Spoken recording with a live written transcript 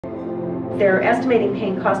they're estimating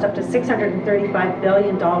pain costs up to $635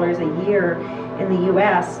 billion a year in the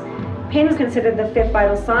US. Pain is considered the fifth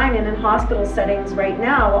vital sign, and in hospital settings right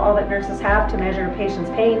now, all that nurses have to measure a patient's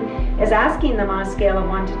pain is asking them on a scale of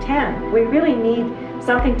 1 to 10. We really need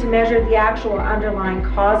something to measure the actual underlying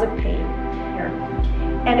cause of pain here.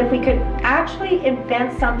 And if we could actually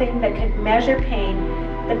invent something that could measure pain,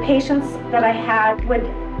 the patients that I had would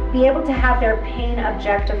be able to have their pain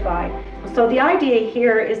objectified. So the idea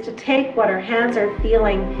here is to take what our hands are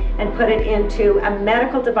feeling and put it into a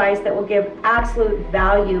medical device that will give absolute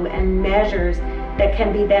value and measures that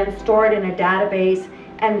can be then stored in a database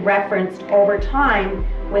and referenced over time,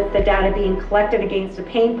 with the data being collected against a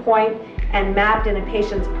pain point and mapped in a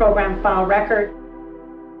patient's program file record.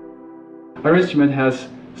 Our instrument has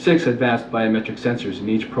 6 advanced biometric sensors in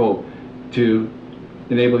each probe to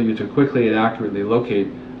enable you to quickly and accurately locate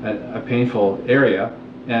a painful area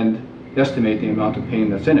and estimate the amount of pain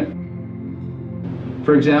that's in it.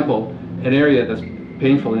 For example, an area that's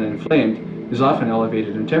painful and inflamed is often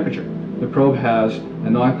elevated in temperature. The probe has a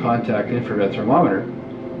non-contact infrared thermometer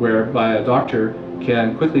whereby a doctor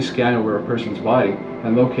can quickly scan over a person's body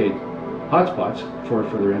and locate hotspots for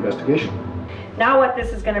further investigation. Now what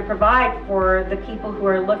this is going to provide for the people who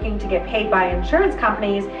are looking to get paid by insurance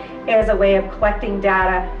companies is a way of collecting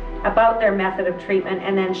data about their method of treatment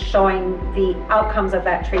and then showing the outcomes of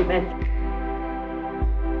that treatment.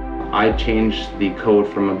 I changed the code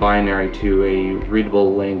from a binary to a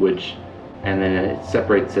readable language, and then it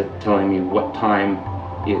separates it, telling me what time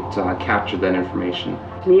it captured that information.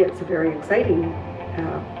 To me, it's a very exciting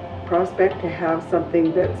prospect to have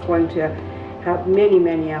something that's going to have many,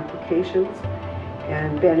 many applications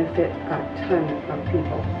and benefit a ton of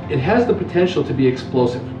people. It has the potential to be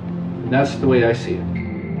explosive, and that's the way I see it.